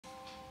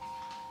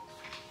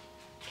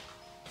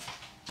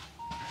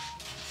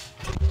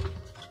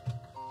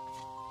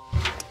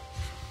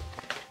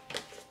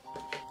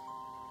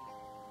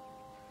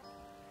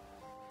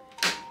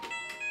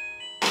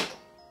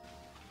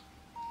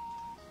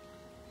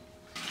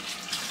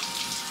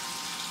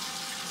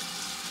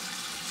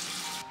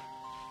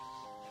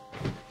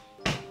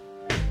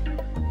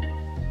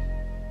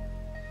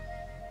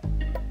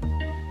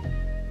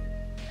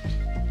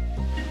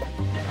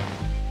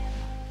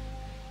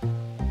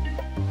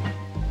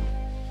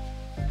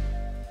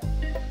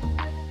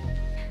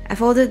I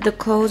folded the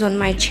clothes on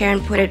my chair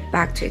and put it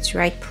back to its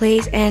right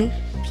place and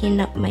pinned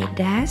up my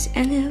desk,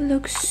 and it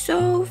looks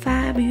so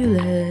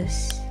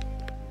fabulous.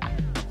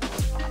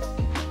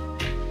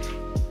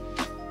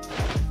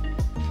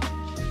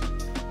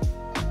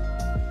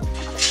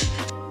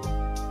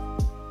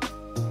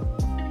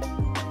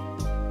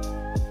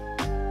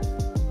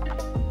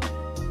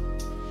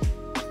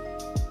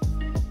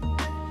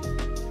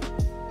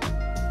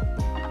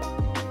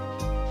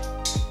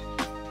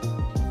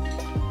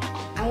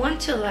 I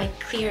want to like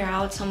clear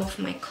out some of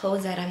my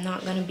clothes that I'm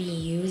not gonna be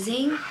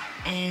using,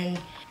 and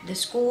the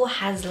school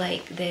has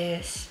like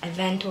this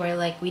event where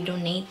like we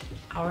donate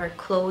our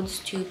clothes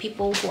to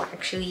people who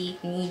actually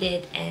need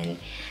it, and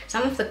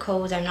some of the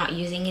clothes I'm not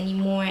using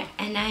anymore,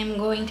 and I'm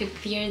going to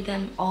clear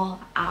them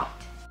all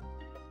out.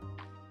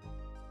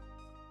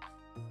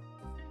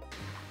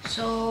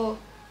 So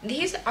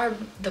these are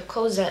the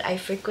clothes that I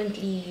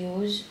frequently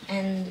use,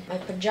 and my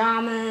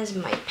pajamas,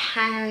 my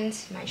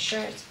pants, my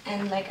shirts,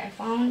 and like I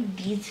found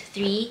these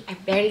three. I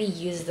barely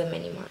use them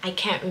anymore. I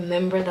can't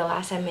remember the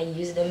last time I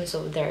used them,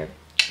 so they're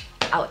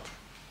out.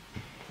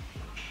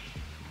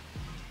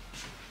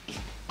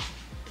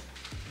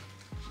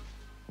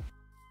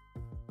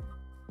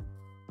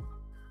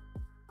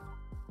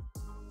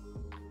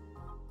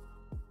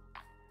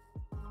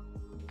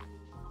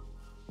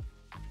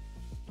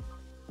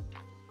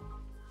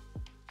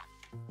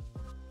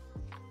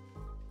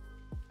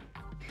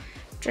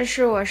这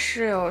是我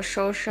室友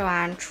收拾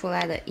完出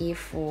来的衣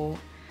服，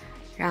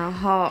然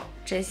后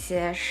这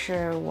些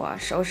是我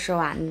收拾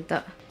完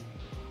的。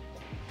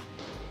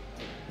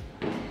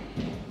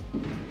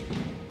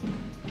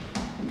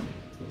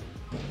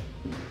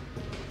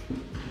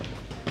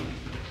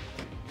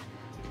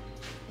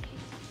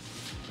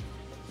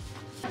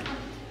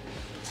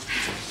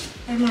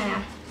哎呀妈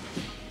呀！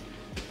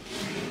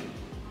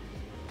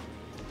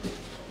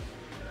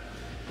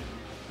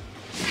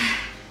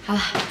好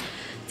了，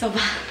走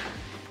吧。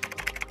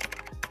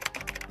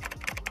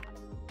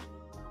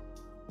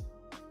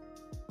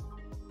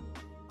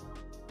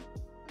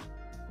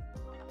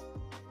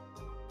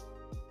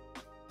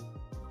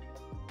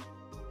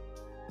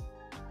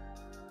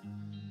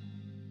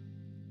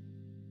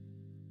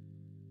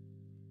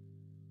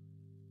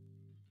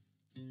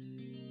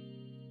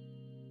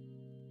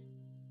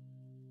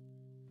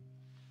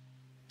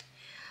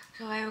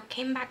So I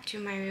came back to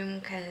my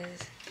room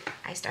because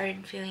I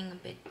started feeling a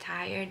bit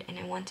tired and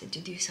I wanted to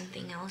do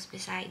something else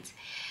besides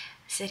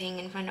sitting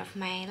in front of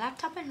my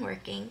laptop and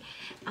working.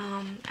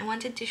 I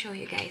wanted to show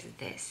you guys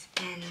this,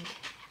 and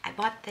I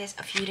bought this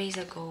a few days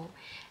ago.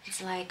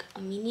 It's like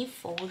a mini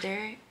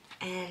folder,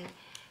 and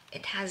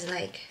it has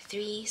like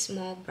 3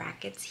 small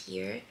brackets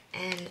here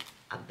and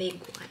a big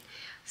one.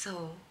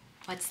 So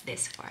what's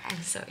this for?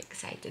 I'm so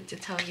excited to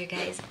tell you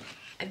guys.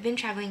 I've been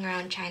traveling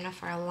around China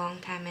for a long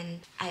time,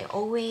 and I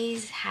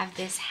always have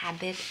this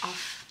habit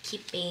of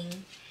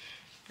keeping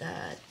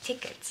the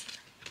tickets,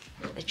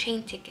 the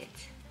train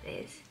tickets.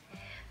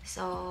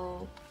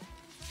 So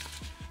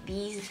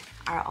these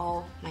are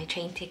all my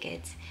train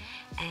tickets,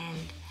 and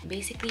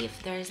basically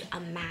if there's a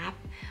map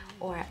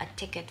or a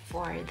ticket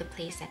for the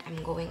place that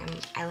I'm going,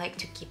 I like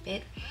to keep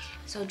it.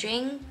 So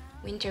during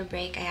winter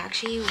break, I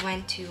actually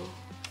went to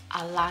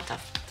a lot of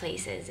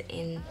places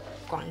in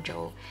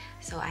Guangzhou,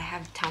 so I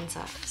have tons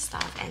of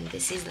stuff, and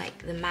this is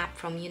like the map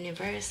from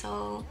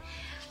Universal,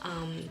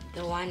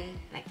 the one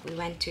like we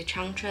went to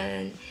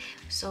Changchun.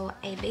 So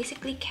I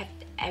basically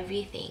kept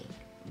everything,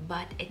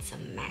 but it's a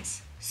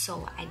mess,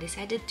 so I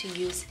decided to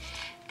use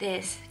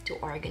this to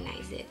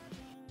organize it.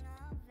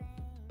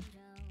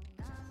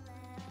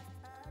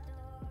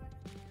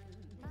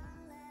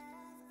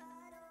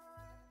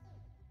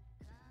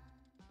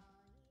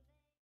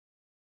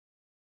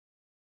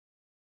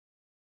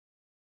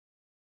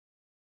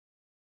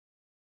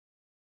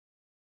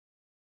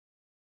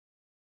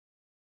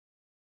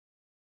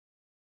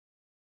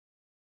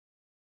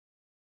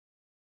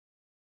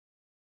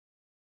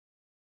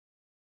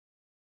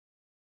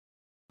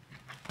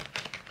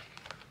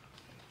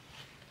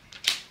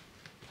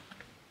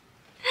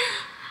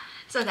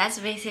 So that's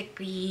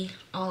basically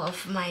all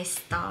of my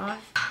stuff.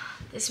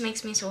 This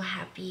makes me so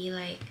happy.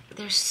 Like,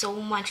 there's so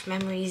much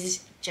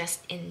memories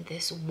just in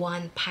this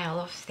one pile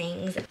of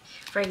things.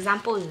 For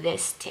example,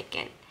 this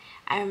ticket.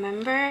 I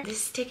remember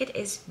this ticket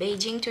is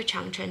Beijing to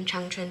Changchun,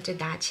 Changchun to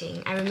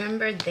Daqing. I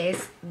remember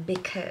this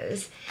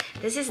because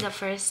this is the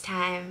first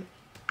time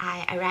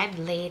I arrived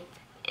late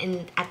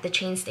at the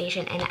train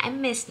station and I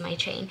missed my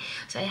train.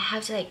 So I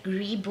have to like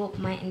rebook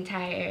my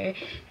entire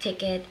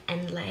ticket,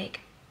 and like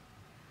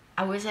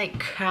I was like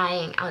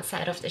crying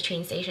outside of the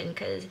train station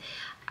because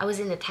I was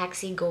in the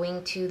taxi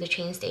going to the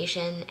train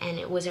station and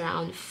it was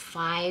around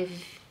 5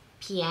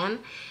 p.m.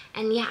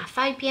 And yeah,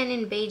 5 p.m.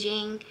 in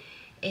Beijing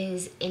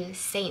is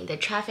insane. The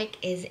traffic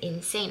is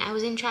insane. I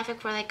was in traffic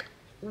for like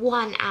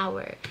 1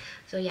 hour.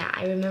 So yeah,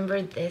 I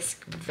remember this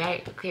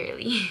very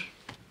clearly.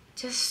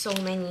 Just so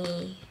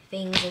many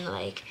things, and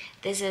like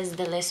this is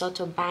the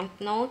Lesotho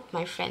banknote.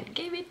 My friend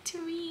gave it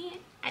to me.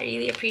 I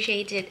really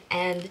appreciate it.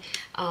 And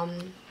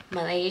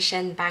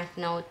Malaysian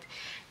banknote,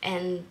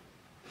 and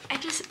I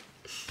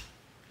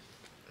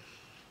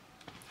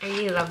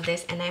really love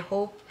this, and I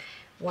hope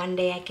one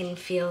day I can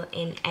feel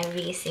in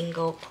every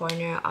single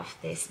corner of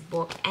this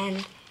book,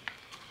 and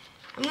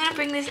I'm gonna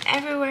bring this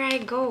everywhere I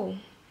go.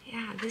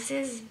 Yeah, this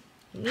is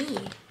me,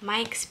 my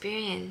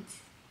experience.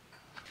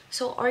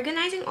 So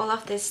organizing all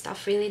of this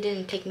stuff really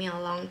didn't take me a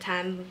long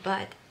time,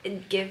 but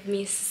it gave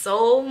me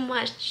so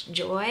much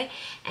joy.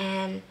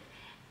 And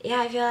yeah,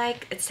 I feel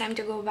like it's time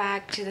to go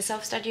back to the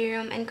self-study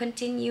room and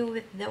continue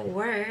with the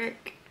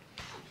work.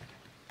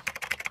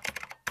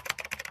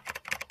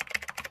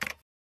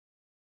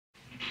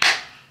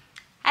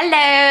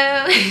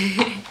 Hello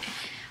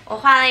我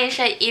换了一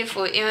身衣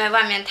服，因为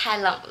外面太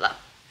冷了。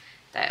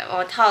对，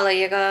我套了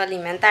一个里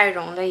面带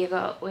绒的一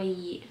个卫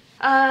衣。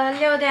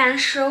6点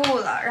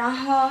15了，然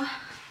后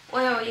我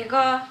有一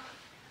个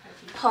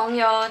朋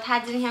友，他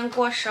今天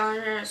过生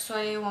日，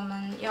所以我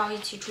们要一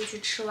起出去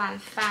吃晚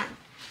饭。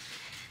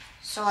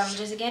So I'm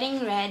just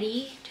getting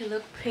ready to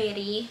look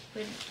pretty,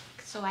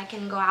 so I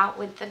can go out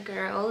with the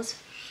girls.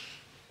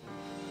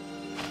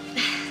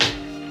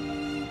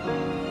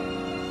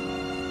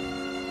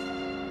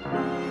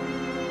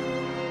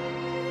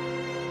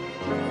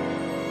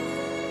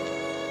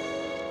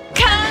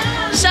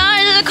生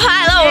日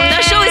快乐！我们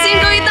的寿星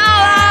终于到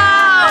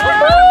了，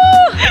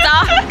走，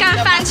干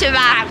饭去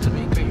吧。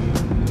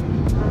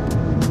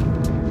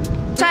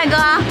帅哥，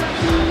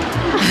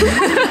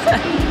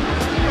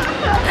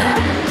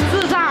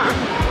智障，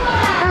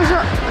但是。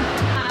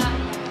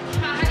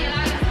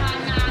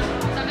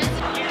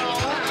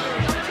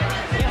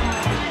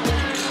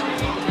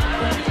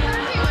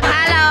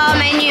Hello，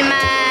 美女们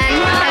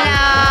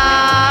 ，Hello。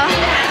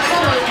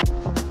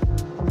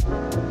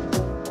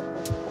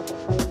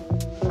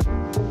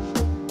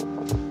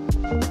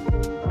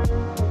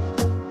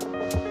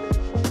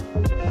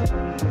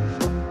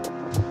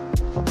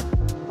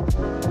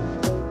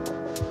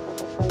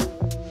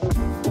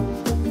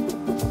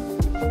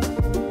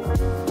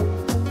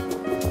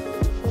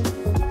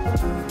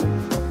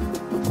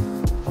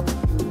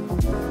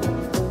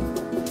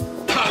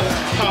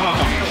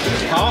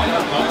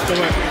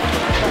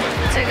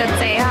这个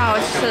贼好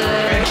吃。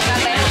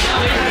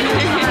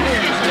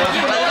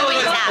我录一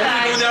下。没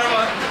事，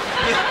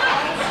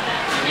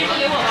正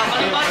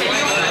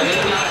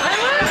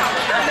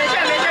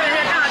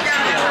好这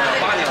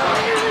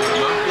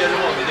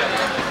样。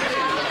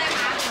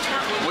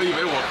我以为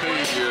我可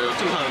以以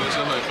正常人的身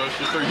份和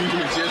与你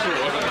们接触。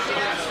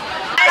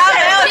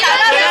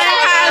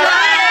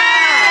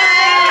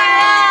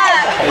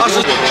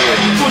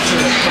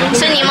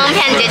是柠檬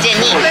片解解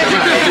腻。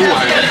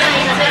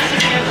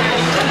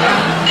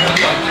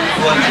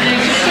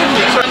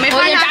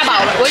我已经扎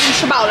饱了，我已经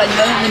吃饱了，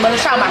你们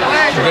上吧。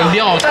我跟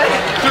廖，就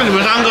你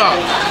们3个，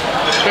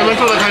别们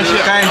坐着看戏，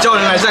赶紧叫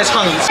人来再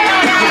唱一次。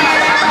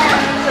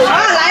好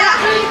了，来了。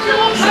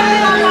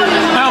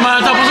朋友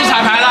们，这不是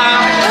彩排啦。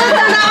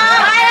真的啊！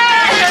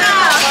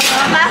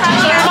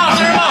生日帽，生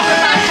日帽，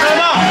生日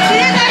帽，直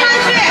接戴上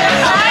去。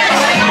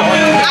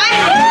来。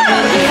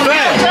对，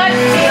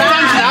站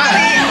起来，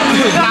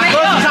拿桌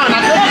子上，拿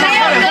桌子上，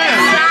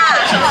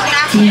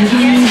快点，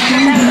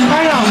快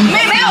点。没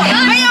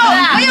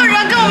有人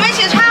跟我们一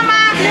起唱吗？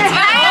没有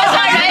小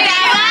人员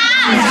吗？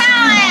唱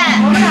哎！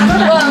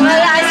我们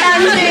来相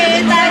聚，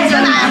带着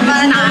那份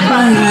爱，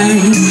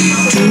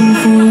祝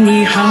福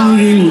你好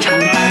运常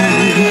伴。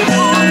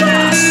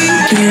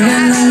点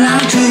燃了蜡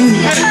烛，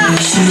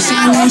许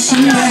下了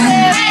心愿，未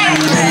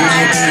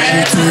来的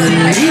日子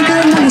每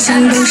个梦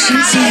想都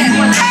实现。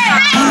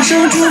唱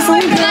首祝福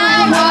歌，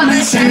我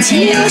们相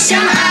亲又相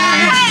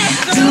爱，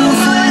祝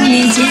福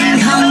你健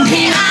康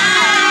平安。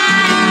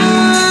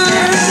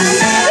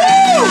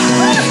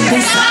对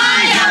所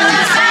有的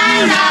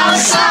烦恼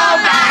说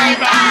拜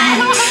拜，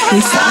对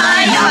所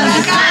有的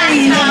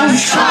烦恼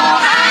说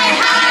嗨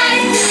嗨。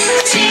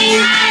亲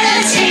爱的，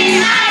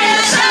亲爱的，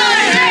生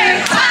日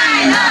快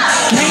乐，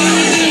每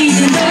一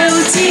天都有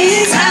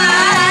精彩。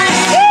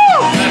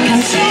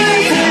让幸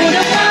福的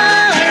花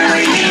儿为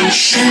你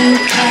盛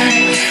开，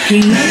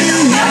听美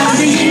妙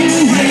的音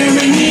乐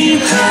为你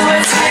喝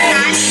彩。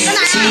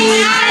亲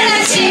爱的，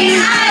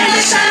亲爱的，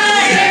生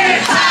日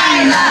快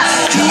乐，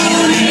祝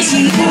你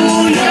幸福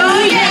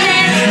永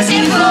远，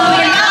幸福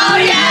永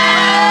远。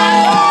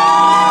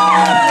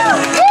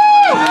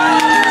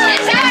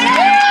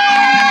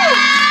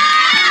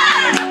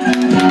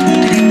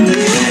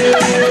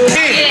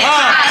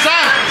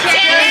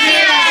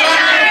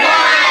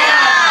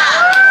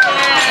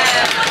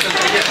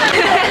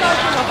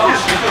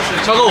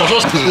超哥，我说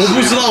我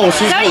不知道，我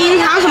说要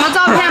隐藏什么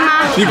照片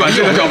吗？你管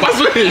这个叫8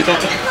岁？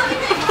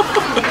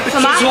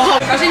什么？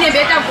小心点，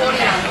别掉锅里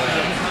了。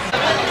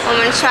我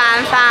们吃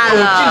完饭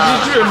了，竞技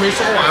剧没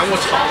说完，我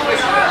操！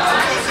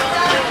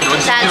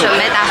现在准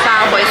备打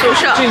算回宿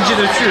舍。竞技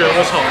的巨人，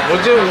我操！我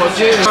今天2级。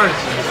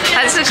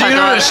还是可今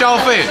多日消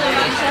费。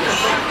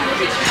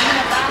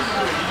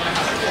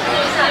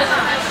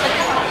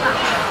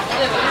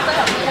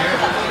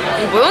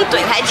你不用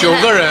怼太近。9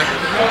个人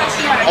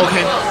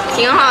 ，OK。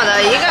挺好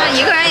的，一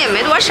个人也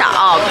没多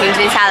少，平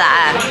均下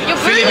来又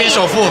不是菲律宾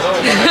首富，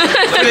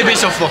菲律宾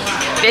首富。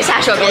别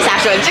瞎说，别瞎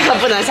说，这可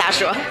不能瞎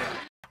说。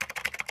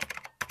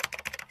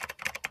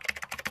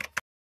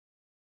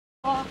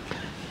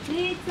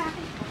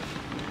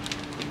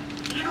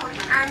一路平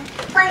安，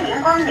欢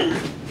迎光临。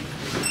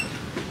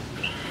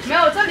没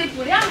有，这里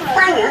不亮了。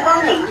欢迎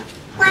光临，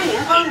欢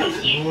迎光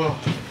临。哇！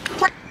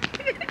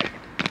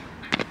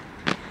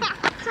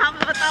差不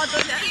多到这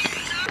里。